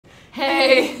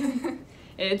Hey!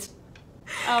 It's...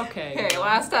 Okay. Okay,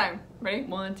 last time. Ready?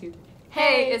 1, 2, 3.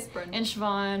 Hey, it's Bryn. And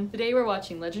Siobhan. Today we're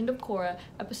watching Legend of Korra,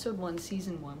 Episode 1,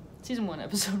 Season 1. Season 1,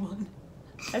 Episode 1.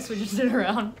 I switched it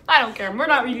around. I don't care. We're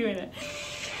not reviewing it.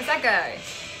 It's that guy.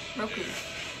 Roku.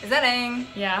 Is that Aang?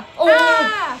 Yeah. Oh!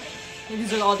 Ah!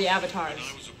 These are all the avatars. When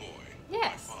I was a boy,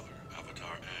 Yes. my father,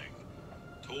 Avatar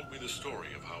Aang, told me the story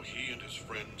of how he and his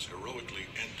friends heroically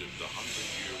ended the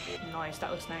 100-Year War. Nice, that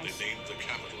was nice. They named the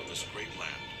capital of this great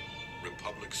land,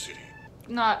 Republic City.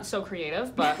 Not so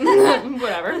creative, but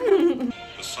whatever. The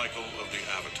cycle of the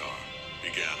Avatar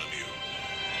began anew.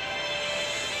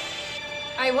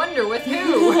 I wonder with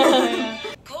who?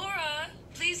 Korra,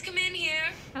 please come in here.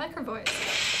 I like her voice.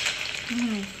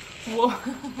 Whoa.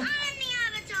 I'm the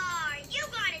Avatar! You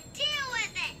gotta deal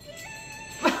with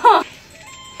it!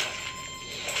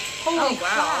 Holy Oh,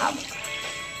 wow. crap.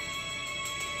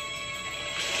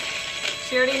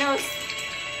 She already knows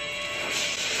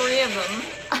 3 of them.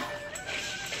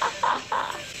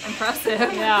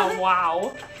 Impressive. Yeah,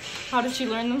 wow. How did she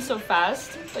learn them so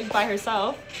fast? Like, by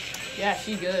herself? Yeah,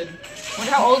 she good.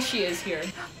 Wonder how old she is here.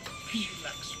 She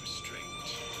lacks restraint.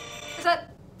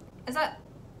 Is that...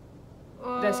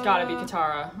 That's gotta be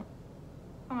Katara.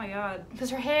 Oh my god.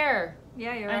 Because her hair.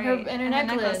 Yeah, you're And right. her- and her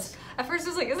necklace. At first I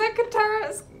was like, is that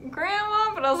Katara's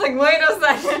grandma? But I was like, wait a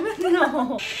second.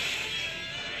 No.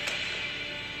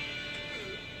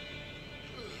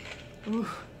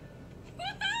 Oof.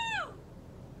 Woohoo!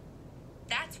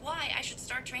 That's why I should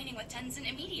start training with Tenzin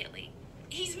immediately.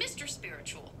 He's Mr.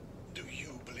 Spiritual. Do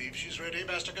you believe she's ready,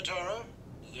 Master Katara?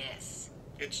 Yes.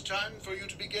 It's time for you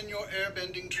to begin your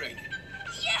airbending training.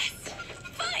 Yes!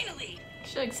 Finally! Is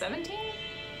she like 17?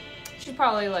 She's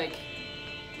probably like,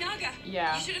 Naga,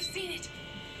 Yeah. you should have seen it.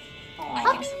 I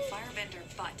aw. kicked some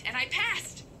firebender butt, and I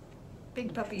passed.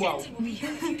 Big puppy. Whoa. Tenzin will be here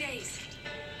in a few days.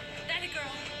 That a girl.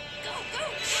 Go, go,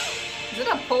 go! Is it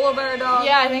a polar bear dog?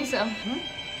 Yeah, I think so.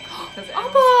 Because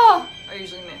Appa! are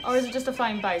usually mixed. Or is it just a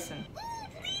flying bison?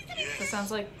 Yes, That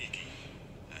sounds like... Nikki,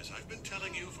 as I've been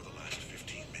telling you for the last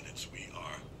 15 minutes, we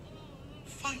are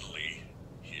finally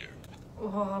here.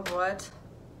 Oh, what?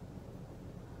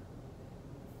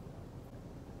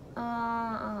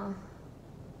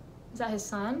 Is that his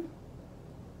son?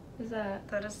 Is that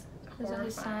That is Is that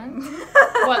his horrifying.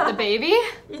 what, the baby?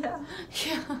 Yeah.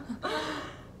 Yeah.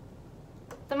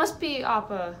 That must be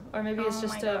Appa, or maybe it's Oh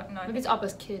just my God. No, I maybe it's think-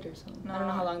 Appa's kid or something. I don't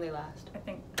know No. how long they last. I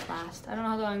think I don't know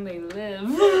how long they live.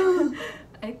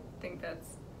 I think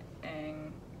that's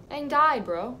Aang. Aang died,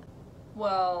 bro.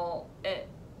 Well, it...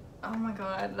 Oh my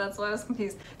god, that's why I was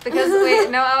confused. Because, wait,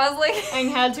 no, I was like...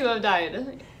 Aang had to have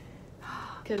died.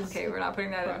 Okay, we're not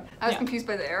putting that in. I was Yeah. confused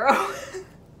by the arrow.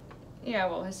 Yeah,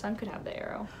 well, his son could have the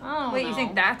arrow. I don't Wait, know. you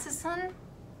think that's his son?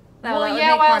 Well, that would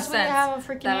yeah, make why more else would they sense. have a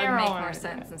freaking That arrow would make on more it?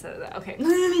 sense instead of that. Okay.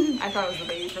 I thought it was the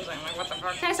baby for a second. I'm like, what the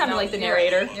fuck? Kinda sounded like the you're-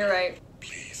 narrator. You're right.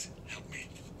 Please, help me.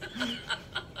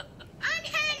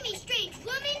 Unhand me, strange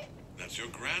woman! That's your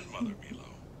grandmother, Milo.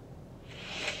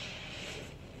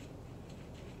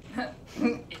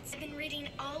 I've been reading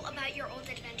all about your old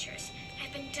adventures.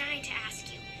 I've been dying to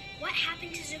ask you, what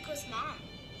happened to Zuko's mom?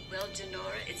 Well,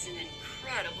 Denora, it's an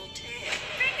incredible tale.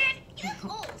 Granddad,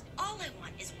 you're old. All I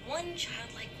want is one child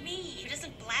like me who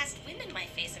doesn't blast wind in my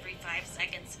face every 5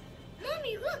 seconds.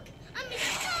 Mommy, look! I'm a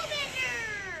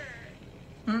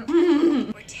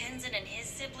snowbender! Were Tenzin and his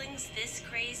siblings this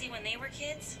crazy when they were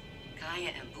kids? Kaya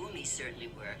and Bumi certainly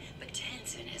were, but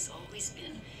Tenzin has always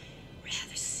been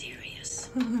rather serious.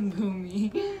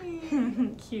 Boomy.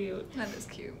 Cute. That is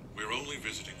cute. We're only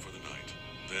visiting for the night.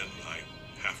 Then I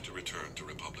have to return to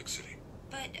Republic City.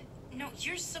 But, no,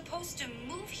 you're supposed to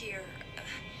move here.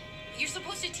 You're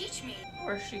supposed to teach me.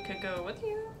 Or she could go with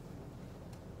you.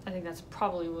 I think that's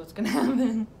probably what's gonna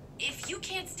happen. If you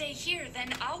can't stay here, then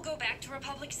I'll go back to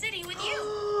Republic City with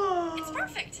you. It's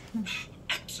perfect.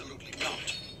 Absolutely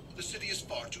not. The city is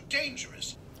far too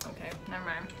dangerous. Okay, never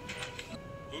mind.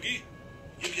 Boogie,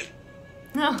 you get it.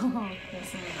 No.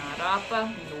 This is not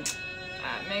Appa. Nope.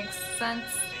 That makes sense.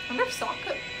 I wonder if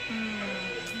Sokka...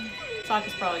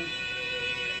 Sokka's probably.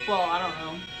 Well, I don't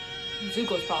know.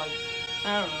 Zuko's probably.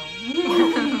 I don't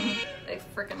know. They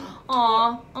freaking...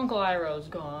 Aw, Uncle Iroh's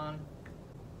gone.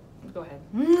 Go ahead.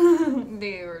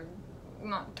 They were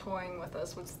not toying with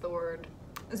us. What's the word?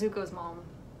 Zuko's mom.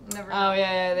 Never Oh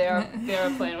yeah, they are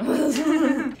playing with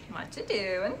us. What you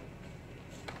doing?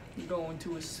 Going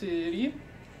to a city.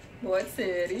 What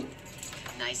city?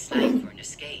 Nice night for an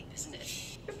escape, isn't it?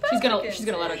 She's gonna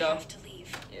let her I go. have to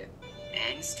leave. Yeah.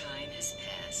 Aang's time has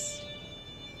passed.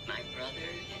 My brother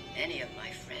and many of my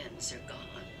friends are gone.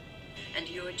 And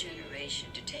your generation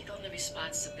to take on the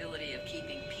responsibility of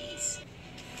keeping peace.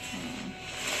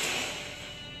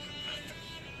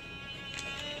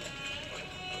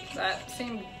 That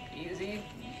seemed easy.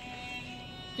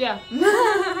 Yeah.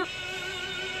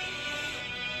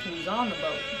 Who's on the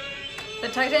boat? The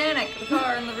Titanic, the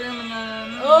car in the room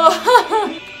and the...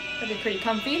 Oh! That'd be pretty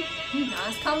comfy. Not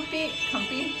as comfy.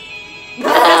 Comfy?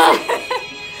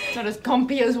 Not as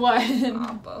comfy as what?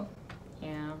 Oppo.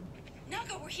 Yeah.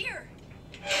 Naka, we're here.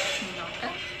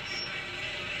 Naka?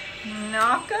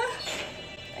 Naka?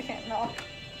 I can't knock.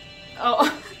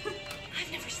 Oh.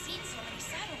 I've never seen so many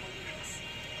saddlemobiles.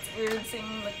 It's weird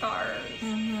seeing the cars.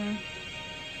 Mm-hmm.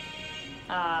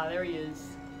 Ah, there he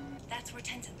is. That's where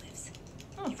Tenzin lives.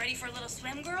 Oh. You ready for a little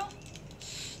swim, girl?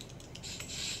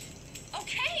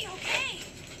 Okay, okay.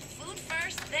 Food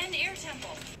first, then air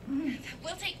temple.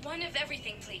 We'll take one of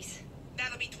everything, please.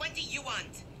 That'll be 20 you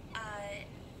want. I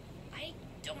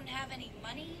don't have any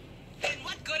money. Then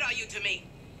what good are you to me?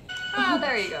 Oh,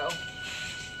 there you go.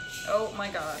 Oh my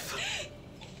god.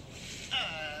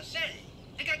 Say,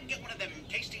 think I can get one of them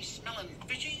tasty smelling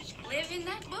fishies? Live in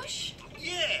that bush?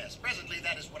 Yes, presently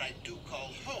that is what I do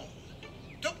call home.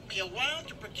 Took me a while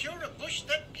to procure a bush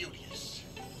that beauteous.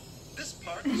 This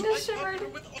part is quite popular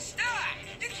with... Stop!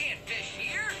 You can't fish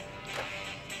here.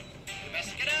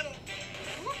 Domesticated.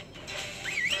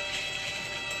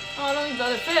 Oh, I don't think the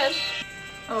other fish.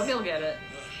 Oh, he'll get it.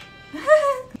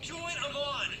 Join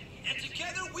Amon, and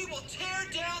together we will tear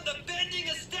down the bending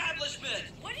establishment.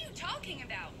 What are you talking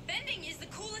about? Bending is the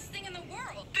coolest thing in the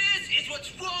world. This is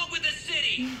what's wrong with the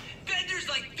city. Benders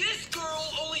like this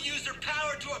girl only use their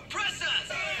power to oppress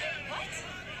us. What?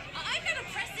 I'm not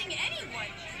oppressing anyone.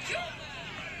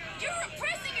 You're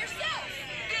oppressing yourself.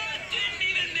 That didn't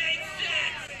even make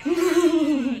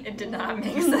sense. It did not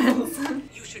make sense.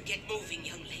 You should get moving,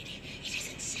 young lady. It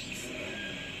isn't safe.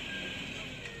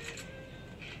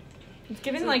 It's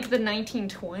giving like the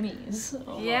 1920s.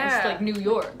 Almost, Yeah. like New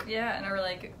York. Yeah, and we're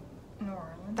like, New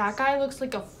Orleans. That guy looks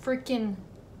like a freaking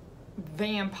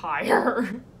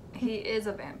vampire. He is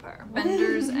a vampire.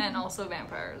 Benders and also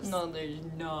vampires. No, there's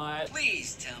not.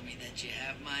 Please tell me that you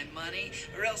have my money,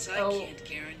 or else I Oh. can't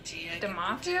guarantee I The can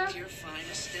mafia? protect your fine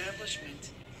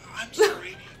establishment. I'm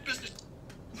sorry, business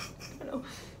I don't know.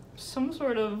 Some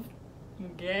sort of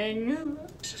gang.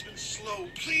 has been slow.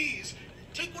 Please,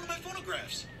 take one of my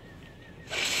photographs.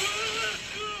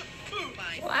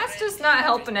 Well, that's just not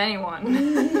helping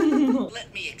anyone.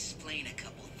 Let me explain a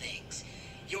couple things.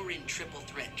 You're in triple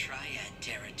threat triad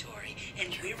territory,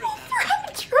 and we're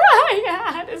about to...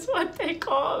 Triad is what they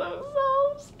call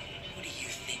themselves. Who do you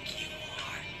think you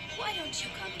are? Why don't you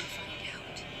come and find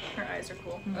out? Her eyes are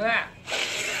cool. Ah.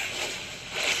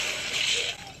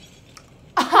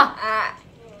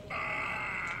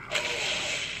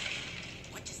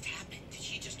 What just happened? Did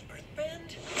she just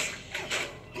earthbend?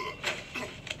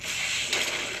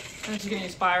 I'm just gonna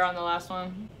use fire on the last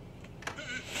one.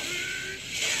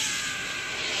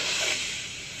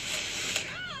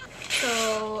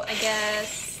 So, I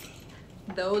guess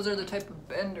those are the type of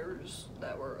benders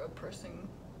that were oppressing.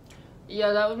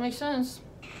 Yeah, that would make sense.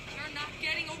 You're not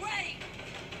getting away.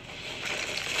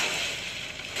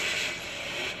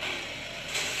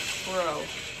 Bro.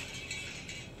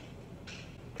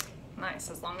 Nice,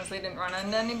 as long as they didn't run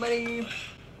into anybody.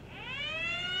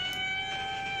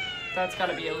 That's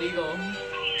gotta be illegal.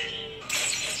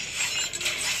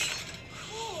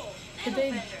 Cool. Could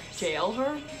they Metalbenders. jail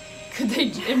her? Could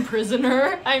they imprison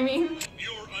her? I mean.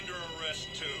 You're under arrest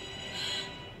too.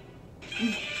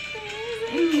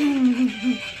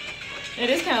 It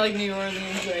is kind of like New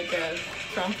Orleans, like a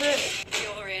trumpet.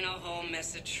 You're in a whole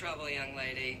mess of trouble, young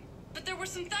lady. But there were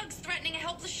some thugs threatening a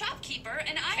helpless shopkeeper,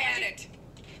 and I Can had to... it?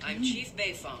 I'm Chief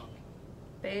Beifong.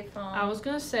 Bayfong. I was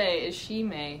gonna say, is she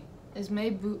May? Is May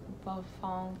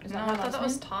Bufong? Is No, that I her thought last that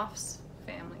was name? Toph's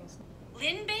families.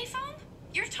 Lynn Beifong?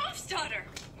 You're Toph's daughter.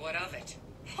 What of it?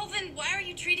 Well, then why are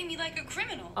you treating me like a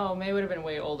criminal? Oh, May would have been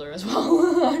way older as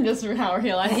well. I'm just now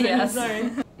realizing. Yes. Sorry.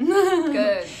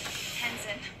 Good.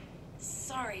 Tenzin,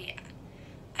 sorry.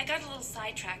 I got a little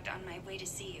sidetracked on my way to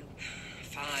see you.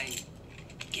 Fine.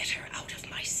 Get her out of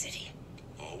my city.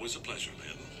 Always a pleasure,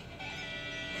 Lynn.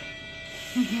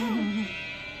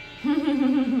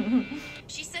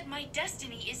 She said my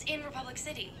destiny is in Republic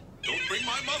City. Don't bring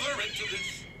my mother into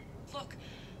this. Look,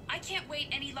 I can't wait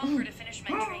any longer to finish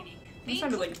my training. That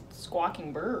sounded like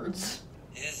squawking birds.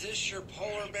 Is this your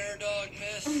polar bear dog,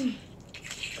 miss?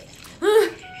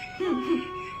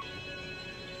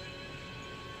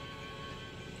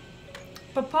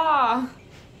 Papa.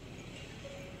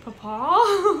 Papa?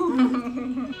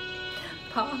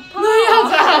 Papa.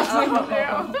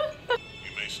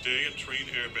 You may stay and train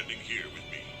airbending here with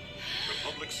me.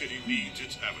 Republic City needs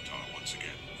its avatar once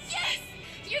again. Yes!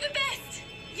 You're the best!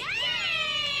 Yay!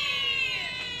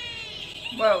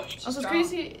 Whoa. Also, it's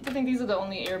crazy to think these are the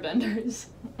only airbenders.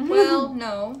 Well,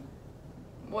 no.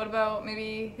 What about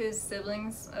maybe his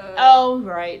siblings? Oh,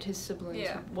 right, his siblings.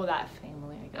 Yeah. Well, that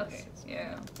family, I guess. Okay.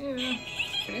 Yeah. Yeah.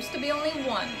 There used to be only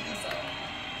one, so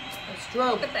It's true.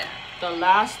 look at that. The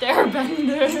last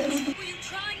airbender. Were you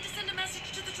trying to send a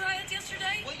message to the Triads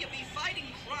yesterday? Will you be fighting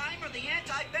crime or the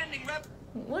anti-bending rep?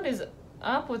 What is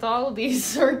up with all of these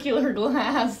circular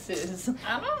glasses?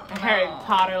 I don't know. Harry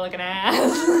Potter looking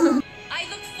ass. I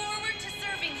look forward to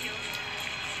serving you.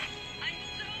 I'm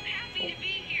so happy to be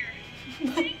here.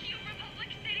 Thank you, Republic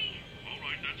City. All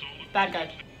right, that's all. Bad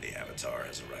guy. The Avatar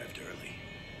has arrived early.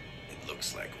 It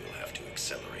looks like we'll have to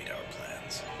accelerate our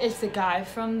plans. It's the guy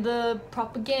from the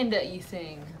propaganda-y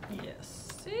thing. Yes.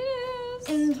 It is.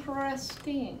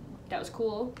 Interesting. That was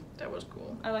cool. That was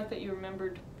cool. I like that you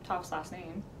remembered Top's last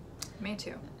name. Me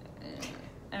too.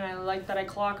 And I like that I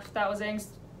clocked that was Aang's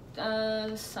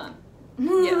son.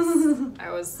 Yes.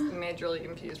 I was majorly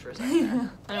confused for a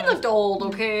second. He looked old,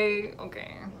 okay?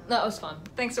 Okay. That was fun.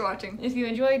 Thanks for watching. If you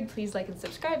enjoyed, please like and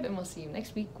subscribe, and we'll see you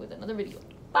next week with another video.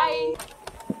 Bye!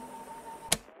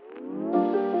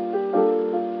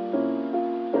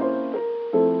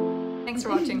 Thanks for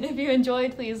watching. If you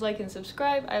enjoyed, please like and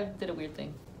subscribe. I did a weird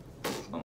thing.